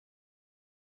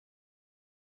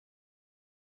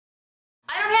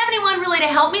really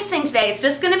to help me sing today. It's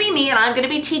just going to be me, and I'm going to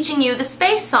be teaching you the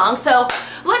space song. So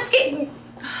let's get...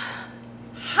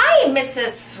 Hi,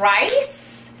 Mrs.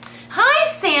 Rice.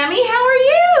 Hi, Sammy. How are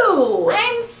you?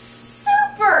 I'm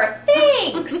super,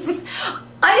 thanks.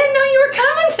 I didn't know you were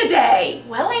coming today.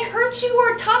 Well, I heard you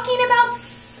were talking about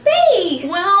space.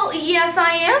 Well, yes,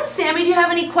 I am, Sammy. Do you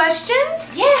have any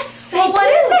questions? Yes, well, I do. what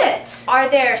is it? Are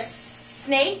there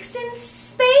snakes in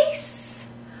space?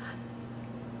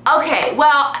 Okay,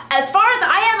 well, as far as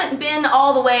I haven't been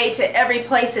all the way to every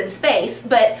place in space,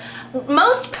 but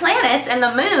most planets and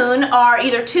the moon are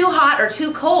either too hot or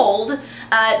too cold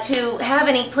to have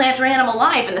any plant or animal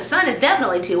life, and the sun is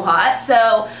definitely too hot,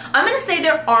 so I'm going to say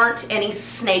there aren't any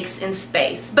snakes in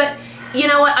space. But you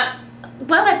know what?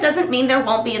 Well, that doesn't mean there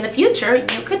won't be in the future.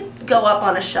 You could go up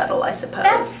on a shuttle, I suppose.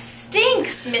 That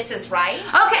stinks, Mrs. Rice.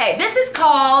 Okay, this is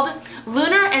called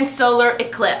Lunar and Solar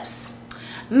Eclipse.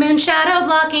 Moon shadow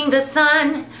blocking the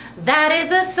sun, that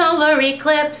is a solar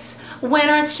eclipse. When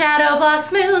Earth's shadow blocks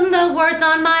moon, the words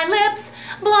on my lips,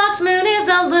 blocked moon is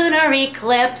a lunar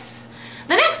eclipse.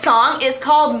 The next song is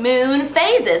called Moon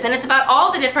Phases, and it's about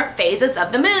all the different phases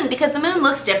of the moon because the moon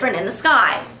looks different in the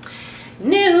sky.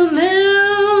 New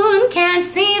moon, can't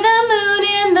see the moon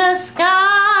in the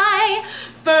sky.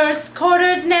 First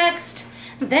quarter's next,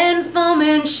 then full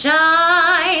moon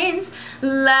shines.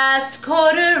 Last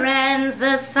quarter ends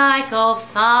the cycle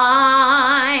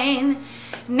fine.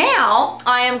 Now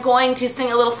I am going to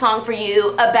sing a little song for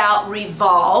you about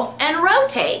revolve and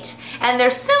rotate. And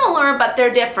they're similar, but they're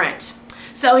different.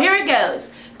 So here it goes.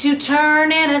 To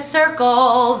turn in a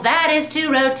circle, that is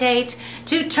to rotate.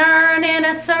 To turn in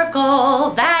a circle,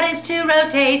 that is to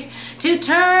rotate. To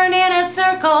turn in a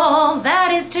circle,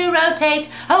 that is to rotate.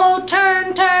 Oh,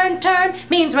 turn, turn, turn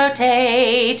means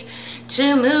rotate.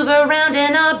 To move around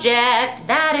an object,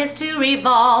 that is to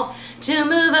revolve. To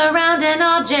move around an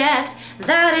object,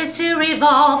 that is to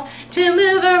revolve. To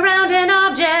move around an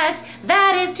object,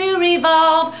 that is to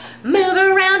revolve. Move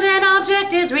around an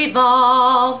object is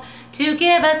revolve. To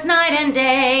give us night and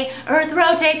day, Earth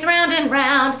rotates round and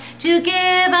round. To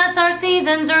give us our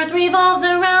seasons, Earth revolves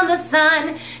around the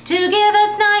sun. To give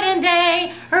us night and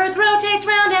day, Earth rotates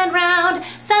round and round.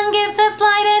 Sun gives us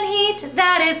light and heat,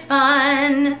 that is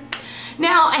fun.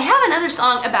 Now, I have another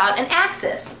song about an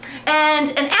axis. And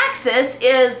an axis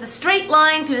is the straight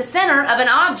line through the center of an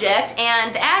object,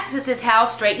 and the axis is how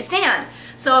straight you stand.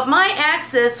 So if my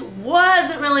axis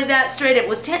wasn't really that straight, it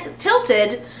was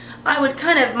tilted, I would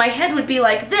my head would be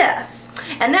like this.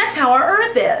 And that's how our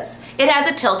Earth is. It has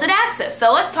a tilted axis.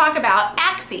 So let's talk about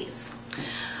axes.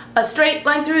 A straight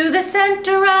line through the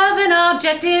center of an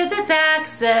object is its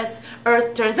axis.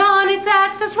 Earth turns on its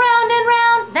axis round and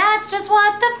round. That's just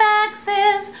what the facts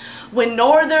is. When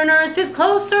northern Earth is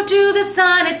closer to the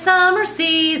sun, it's summer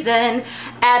season.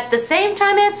 At the same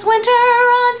time, it's winter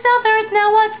on South Earth.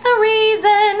 Now what's the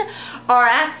reason? Our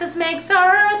axis makes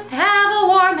our Earth have a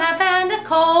warm half and a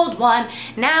cold one.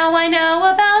 Now I know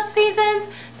about seasons,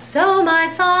 so my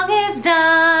song is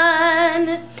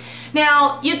done.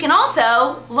 Now, you can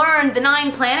also learn the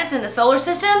 9 planets in the solar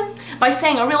system by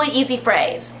saying a really easy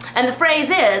phrase. And the phrase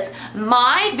is,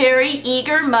 my very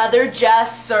eager mother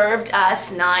just served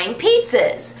us 9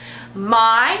 pizzas.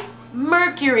 My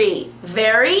Mercury,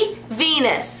 very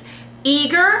Venus,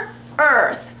 eager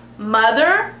Earth,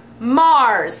 mother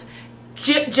Mars,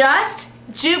 just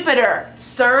Jupiter,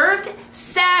 served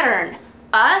Saturn,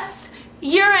 us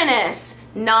Uranus,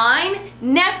 9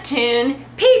 Neptune,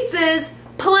 pizzas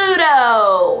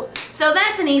Pluto. So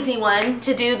that's an easy one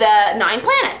to do the 9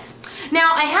 planets.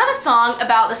 Now I have a song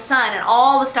about the sun and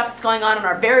all the stuff that's going on in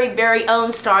our very, very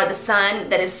own star, the sun,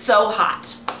 that is so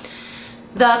hot.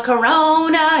 The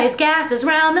corona is gases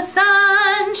round the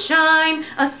sunshine.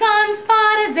 A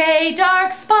sunspot is a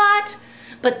dark spot.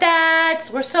 But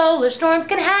that's where solar storms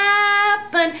can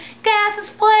happen. Gases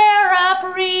flare up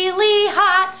really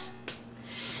hot.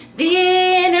 The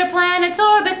inner planets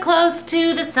orbit close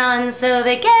to the sun, so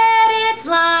they get its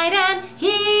light and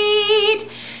heat.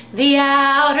 The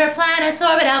outer planets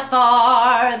orbit out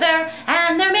farther,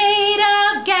 and they're made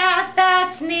of gas.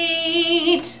 That's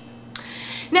neat.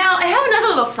 Now, I have another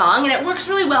little song, and it works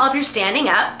really well if you're standing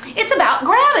up. It's about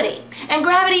gravity, and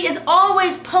gravity is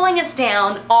always pulling us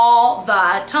down all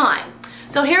the time.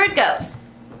 So here it goes.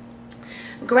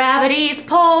 Gravity's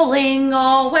pulling,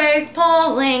 always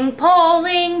pulling,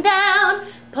 pulling down,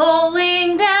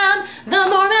 pulling down. The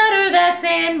more matter that's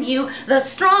in you, the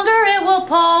stronger it will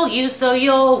pull you, so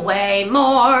you'll weigh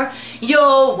more,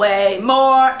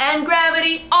 and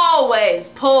gravity always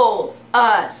pulls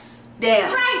us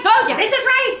down. Rice! Oh, yeah. Mrs.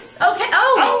 Rice! Okay, hi.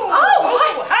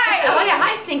 Hi! Oh, yeah,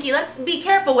 hi, Stinky. Let's be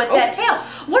careful with that tail.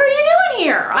 What are you doing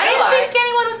here. I didn't think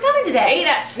anyone was coming today. Hey,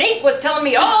 that snake was telling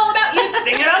me all about you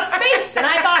singing about space, and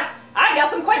I thought, I got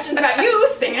some questions about you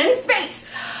singing in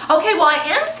space. Okay, well, I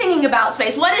am singing about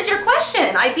space. What is your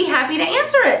question? I'd be happy to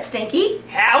answer it, Stinky.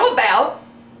 How about,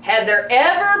 has there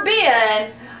ever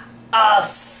been a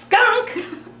skunk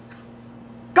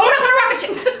going up on a rocket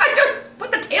ship? I don't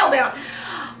put the tail down.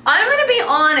 I'm going to be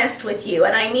honest with you,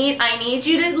 and I need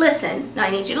you to listen. I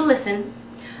need you to listen.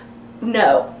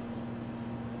 No.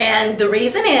 And the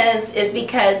reason is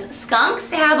because skunks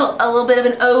have a little bit of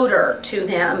an odor to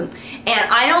them,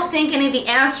 and I don't think any of the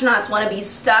astronauts want to be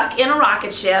stuck in a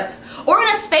rocket ship or in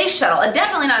a space shuttle, and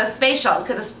definitely not a space shuttle,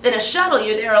 because in a shuttle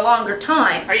you're there a longer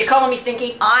time. Are you calling me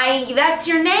Stinky? That's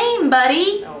your name,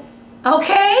 buddy. No.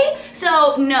 Okay?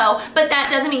 So, no, but that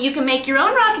doesn't mean you can make your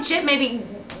own rocket ship, maybe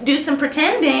do some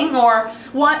pretending or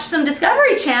watch some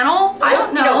Discovery Channel. I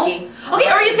don't know.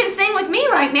 Okay, or you can sing with me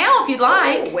right now if you'd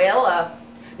like. Oh, well,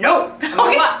 no. I'm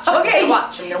gonna watch. Okay, I'm gonna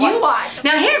watch. You watch.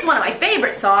 Now here's one of my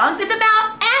favorite songs. It's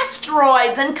about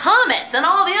asteroids and comets and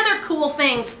all the other cool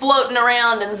things floating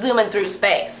around and zooming through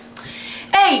space.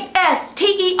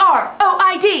 A-S-T-E-R-O-I-D.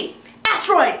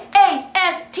 Asteroid.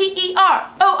 A-S-T-E-R-O-I-D.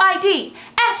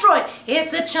 Asteroid.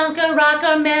 It's a chunk of rock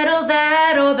or metal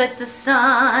that orbits the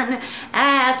sun.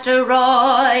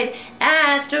 Asteroid.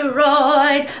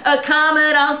 Asteroid. A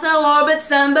comet also orbits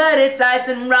sun, but it's ice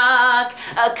and rock.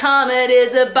 A comet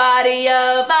is a body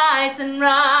of ice and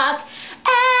rock.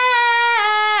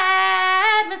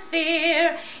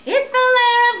 Atmosphere. It's the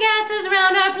layer of gases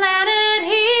around our planet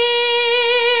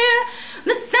here.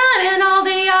 The sun and all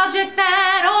the objects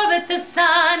that orbit the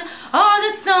sun are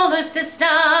the solar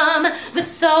system. The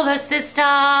solar system.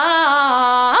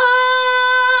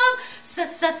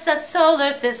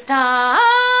 Solar system.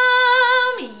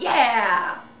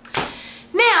 Yeah.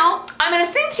 Now, I'm going to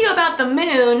sing to you about the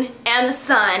moon and the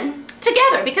sun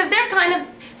together because they're kind of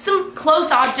some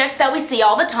close objects that we see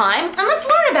all the time, and let's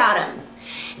learn about them.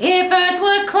 If Earth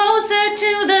were closer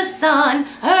to the sun,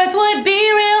 Earth would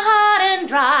be real hot and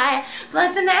dry.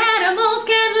 Plants and animals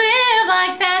can't live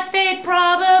like that, they'd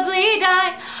probably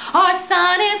die. Our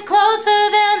sun is closer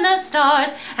than the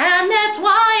stars, and that's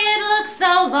why it looks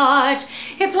so large.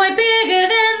 It's way bigger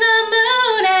than the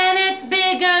moon, and it's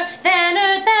bigger than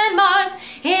Earth and Mars.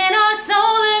 In our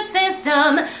solar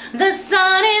system, the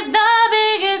sun is the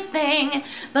biggest thing,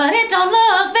 but it don't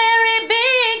look very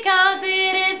big 'cause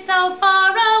it is so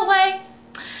far away.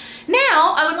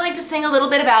 Now, I would like to sing a little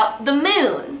bit about the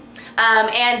moon.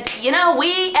 And, you know,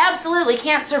 we absolutely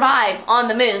can't survive on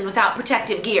the moon without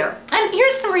protective gear. And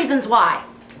here's some reasons why.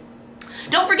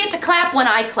 Don't forget to clap when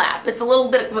I clap. It's a little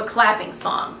bit of a clapping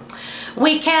song.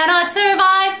 We cannot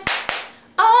survive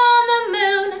on the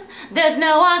moon. There's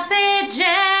no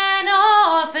oxygen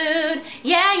or food.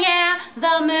 Yeah,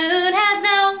 the moon has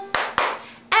no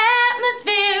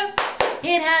atmosphere.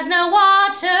 It has no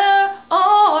water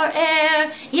or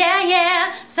air.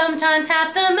 Yeah, sometimes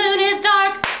half the moon is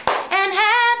dark and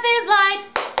half is light.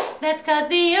 That's 'cause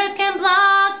the earth can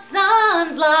block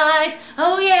sun's light.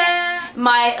 Oh yeah.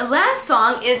 My last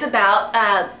song is about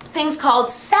things called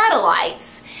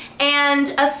satellites.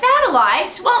 And a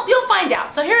satellite, well, you'll find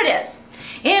out. So here it is.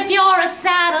 If you're a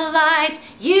satellite,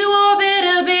 you orbit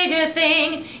a bigger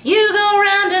thing. You go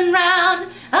round and round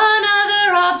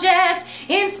another object.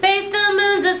 In space, the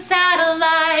moon's a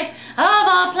satellite of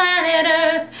our planet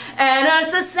Earth, and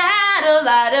Earth's a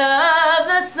satellite of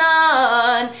the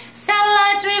sun.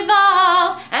 Satellites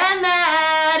revolve, and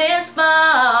that is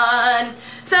fun.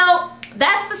 So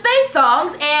that's the space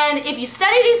songs, and if you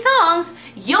study these songs,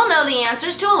 you'll know the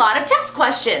answers to a lot of test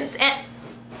questions. And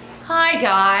hi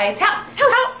guys, how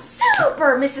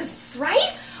Super, Mrs.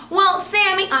 Rice. well,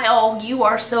 Sammy, oh, you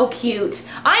are so cute.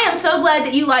 I am so glad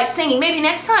that you like singing. Maybe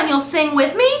next time you'll sing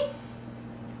with me?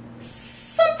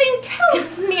 Something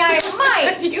tells me I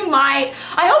might. You might.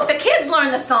 I hope the kids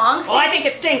learn the songs. Well, I think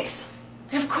it stinks.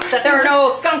 Of course. That there are no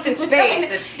skunks in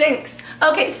space. It stinks.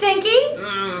 Okay, Stinky,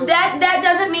 that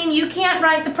doesn't mean you can't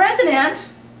write the president.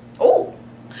 Oh,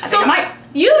 I think I might.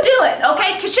 You do it,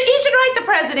 okay? 'Cause he should write the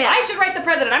president. I should write the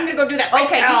president. I'm going to go do that right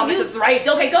now, Mrs. Rice.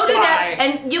 Okay, go do that. Bye.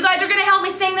 And you guys are going to help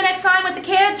me sing the next time with the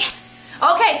kids? Yes.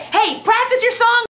 Okay, hey, practice your song.